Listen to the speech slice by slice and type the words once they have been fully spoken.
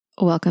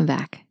Welcome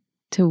back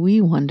to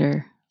We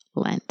Wonder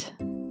Lent.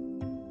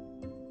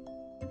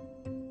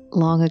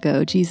 Long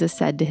ago, Jesus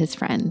said to his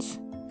friends,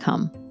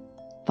 "Come,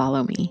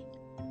 follow me."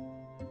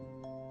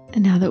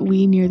 And now that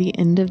we near the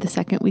end of the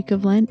second week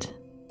of Lent,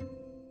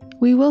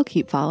 we will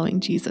keep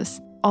following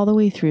Jesus all the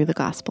way through the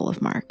Gospel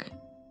of Mark.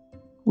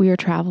 We are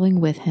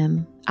traveling with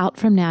him out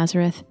from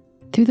Nazareth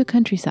through the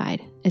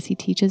countryside as he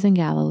teaches in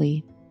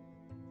Galilee,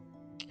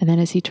 and then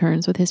as he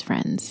turns with his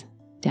friends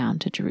down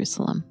to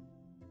Jerusalem.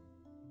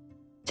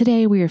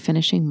 Today we are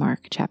finishing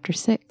Mark chapter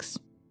 6.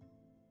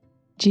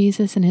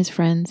 Jesus and his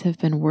friends have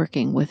been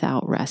working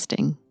without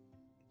resting,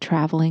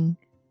 traveling,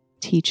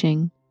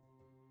 teaching,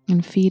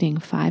 and feeding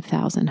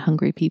 5,000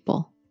 hungry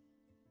people.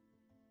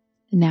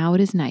 Now it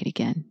is night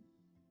again,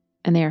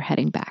 and they are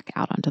heading back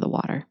out onto the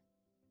water.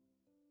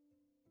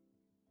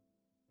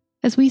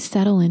 As we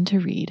settle in to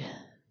read,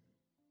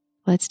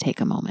 let's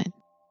take a moment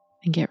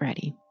and get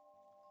ready.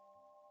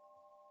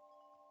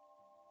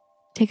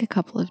 Take a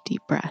couple of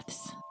deep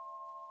breaths.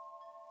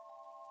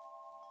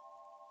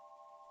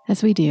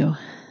 As we do,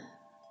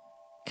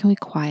 can we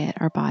quiet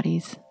our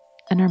bodies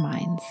and our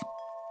minds?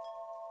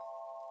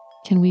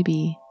 Can we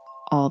be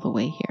all the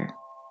way here?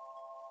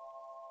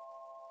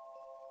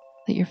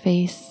 Let your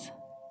face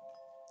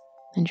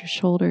and your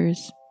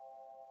shoulders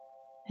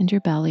and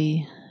your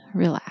belly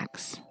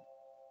relax.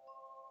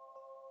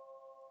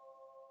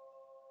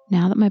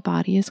 Now that my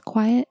body is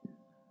quiet,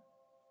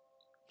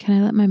 can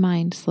I let my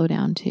mind slow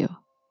down too?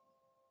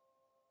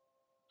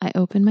 I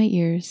open my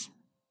ears.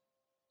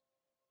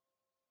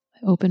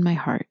 I open my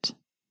heart.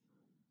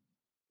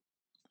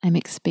 I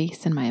make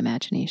space in my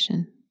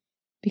imagination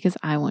because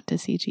I want to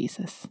see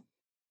Jesus.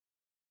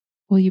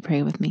 Will you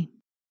pray with me?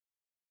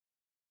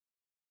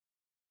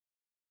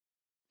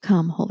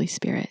 Come, Holy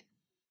Spirit,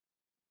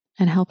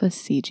 and help us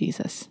see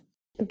Jesus.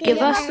 Give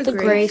us the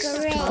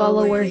grace to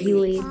follow where he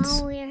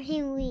leads.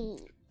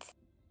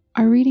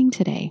 Our reading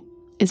today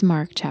is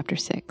Mark chapter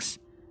 6,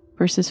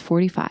 verses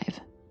 45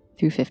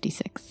 through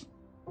 56.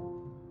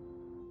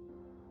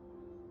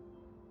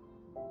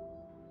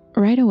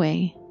 Right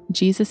away,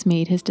 Jesus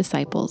made his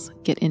disciples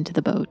get into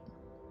the boat.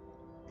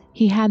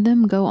 He had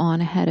them go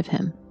on ahead of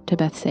him to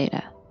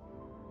Bethsaida.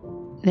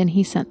 Then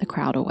he sent the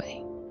crowd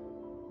away.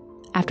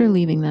 After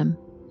leaving them,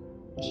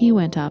 he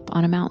went up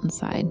on a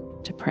mountainside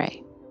to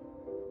pray.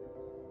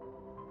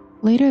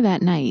 Later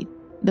that night,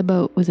 the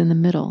boat was in the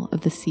middle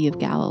of the Sea of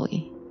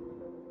Galilee.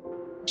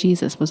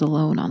 Jesus was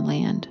alone on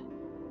land.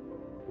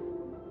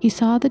 He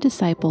saw the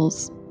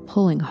disciples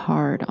pulling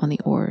hard on the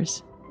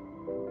oars.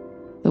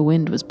 The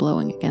wind was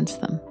blowing against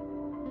them.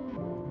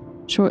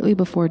 Shortly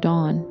before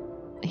dawn,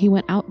 he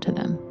went out to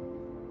them.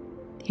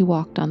 He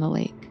walked on the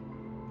lake.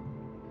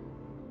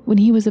 When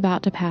he was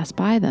about to pass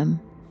by them,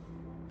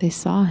 they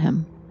saw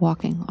him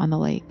walking on the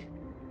lake.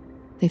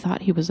 They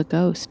thought he was a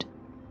ghost,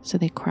 so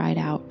they cried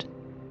out.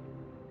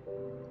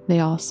 They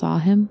all saw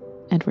him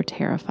and were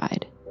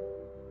terrified.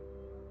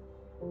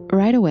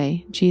 Right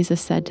away,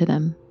 Jesus said to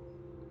them,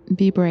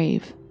 "Be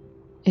brave.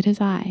 It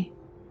is I.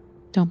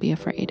 Don't be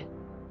afraid."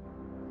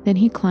 Then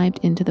he climbed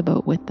into the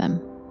boat with them.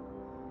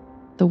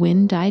 The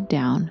wind died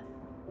down,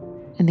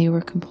 and they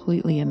were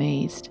completely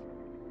amazed.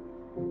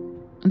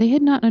 They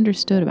had not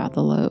understood about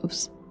the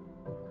loaves.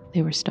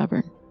 They were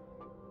stubborn.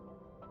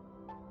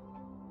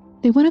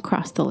 They went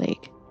across the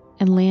lake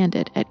and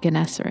landed at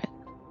Gennesaret.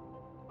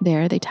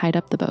 There they tied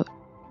up the boat.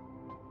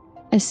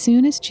 As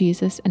soon as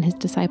Jesus and his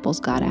disciples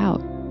got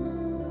out,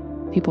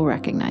 people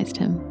recognized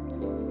him.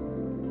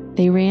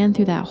 They ran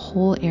through that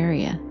whole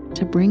area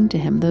to bring to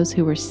him those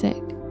who were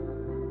sick.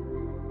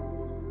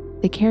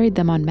 They carried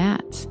them on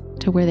mats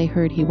to where they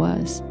heard he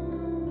was.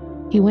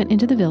 He went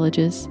into the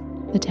villages,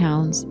 the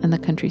towns, and the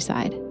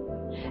countryside.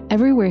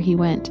 Everywhere he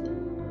went,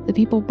 the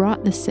people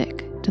brought the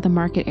sick to the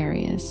market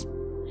areas.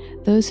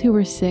 Those who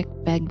were sick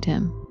begged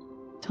him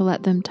to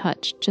let them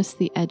touch just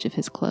the edge of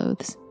his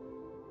clothes.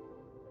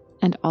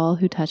 And all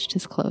who touched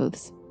his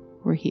clothes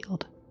were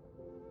healed.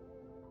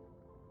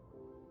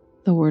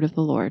 The word of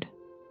the Lord.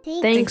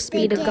 Thanks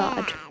be to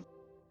God.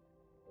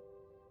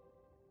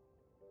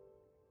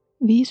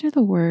 These are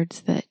the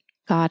words that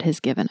God has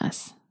given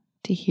us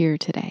to hear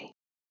today.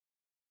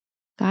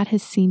 God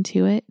has seen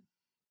to it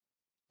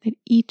that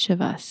each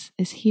of us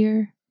is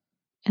here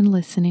and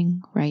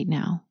listening right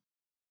now.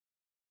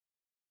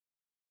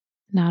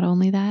 Not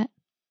only that,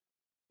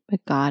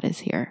 but God is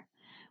here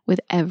with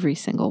every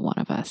single one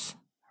of us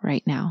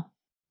right now.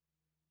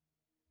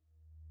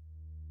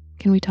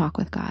 Can we talk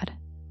with God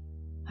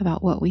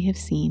about what we have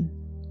seen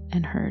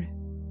and heard?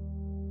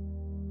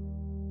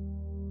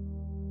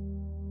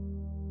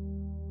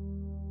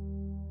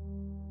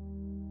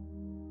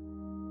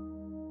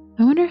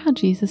 I wonder how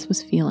Jesus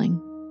was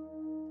feeling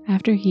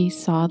after he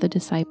saw the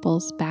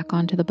disciples back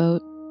onto the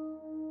boat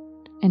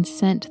and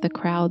sent the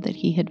crowd that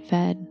he had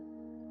fed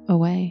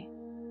away.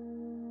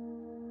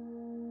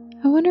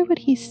 I wonder what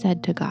he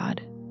said to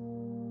God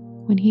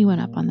when he went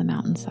up on the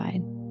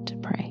mountainside to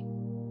pray.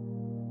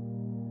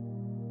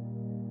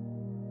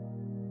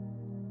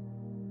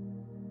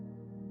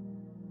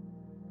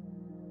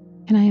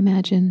 Can I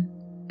imagine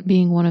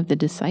being one of the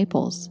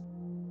disciples,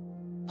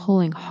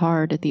 pulling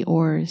hard at the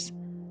oars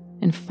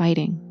and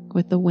fighting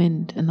with the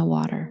wind and the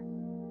water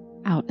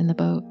out in the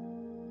boat.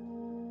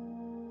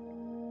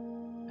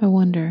 I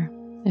wonder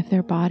if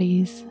their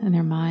bodies and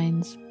their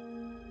minds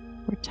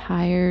were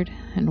tired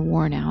and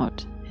worn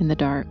out in the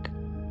dark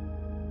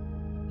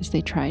as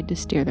they tried to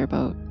steer their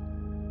boat.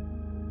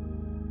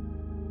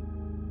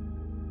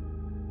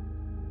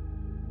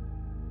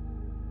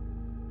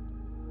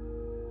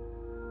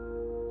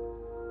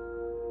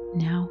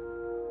 Now,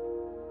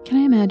 can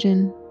I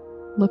imagine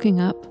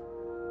looking up,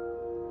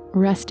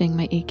 resting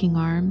my aching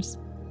arms,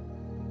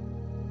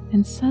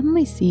 and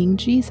suddenly seeing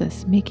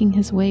Jesus making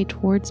his way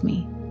towards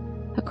me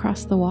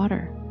across the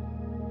water?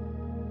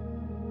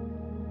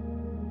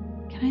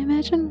 Can I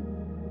imagine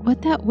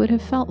what that would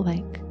have felt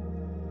like?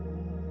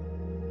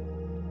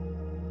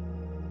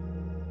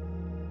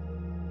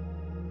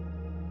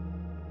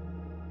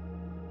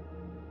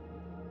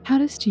 How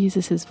does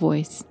Jesus'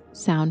 voice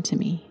sound to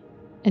me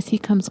as he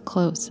comes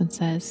close and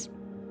says,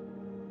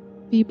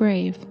 "Be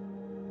brave,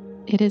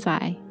 it is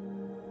I.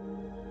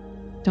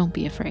 Don't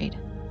be afraid"?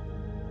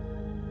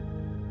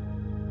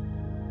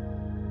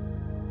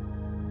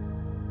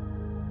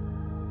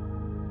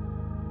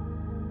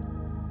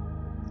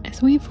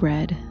 As we've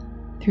read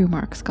through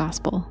Mark's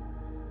Gospel,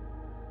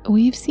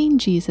 we've seen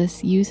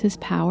Jesus use his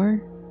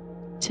power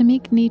to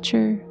make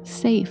nature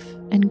safe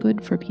and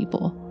good for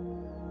people.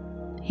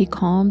 He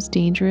calms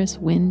dangerous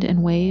wind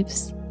and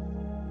waves.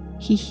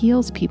 He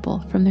heals people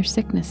from their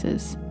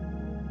sicknesses.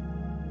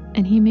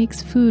 And he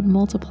makes food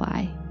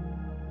multiply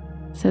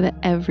so that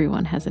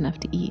everyone has enough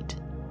to eat.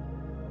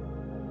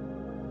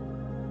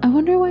 I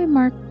wonder why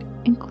Mark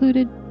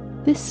included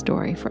this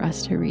story for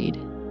us to read.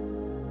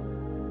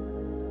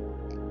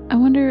 I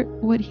wonder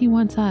what he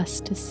wants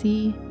us to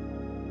see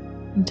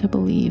and to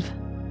believe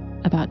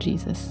about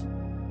Jesus.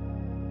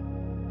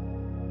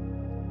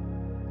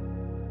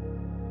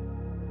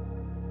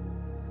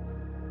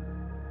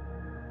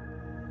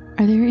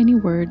 Are there any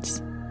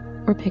words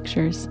or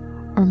pictures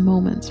or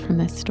moments from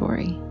this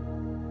story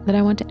that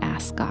I want to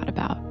ask God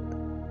about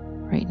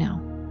right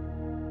now?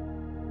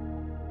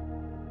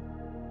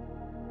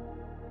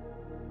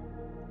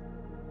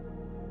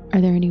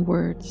 Are there any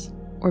words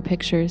or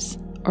pictures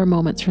or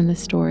moments from this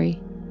story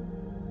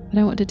that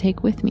I want to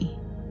take with me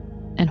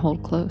and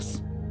hold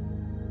close?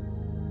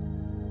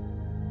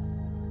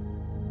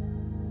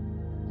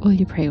 Will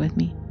you pray with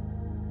me?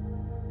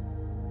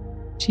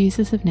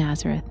 Jesus of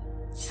Nazareth,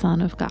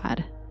 Son of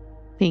God,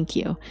 thank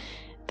you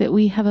that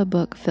we have a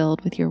book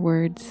filled with your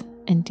words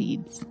and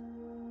deeds.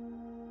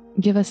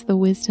 Give us the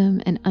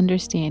wisdom and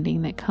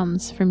understanding that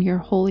comes from your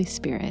Holy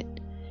Spirit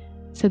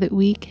so that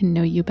we can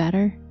know you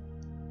better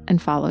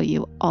and follow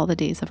you all the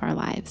days of our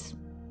lives.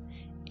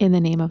 In the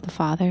name of the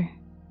Father,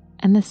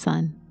 and the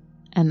Son,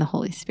 and the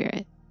Holy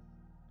Spirit.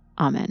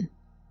 Amen.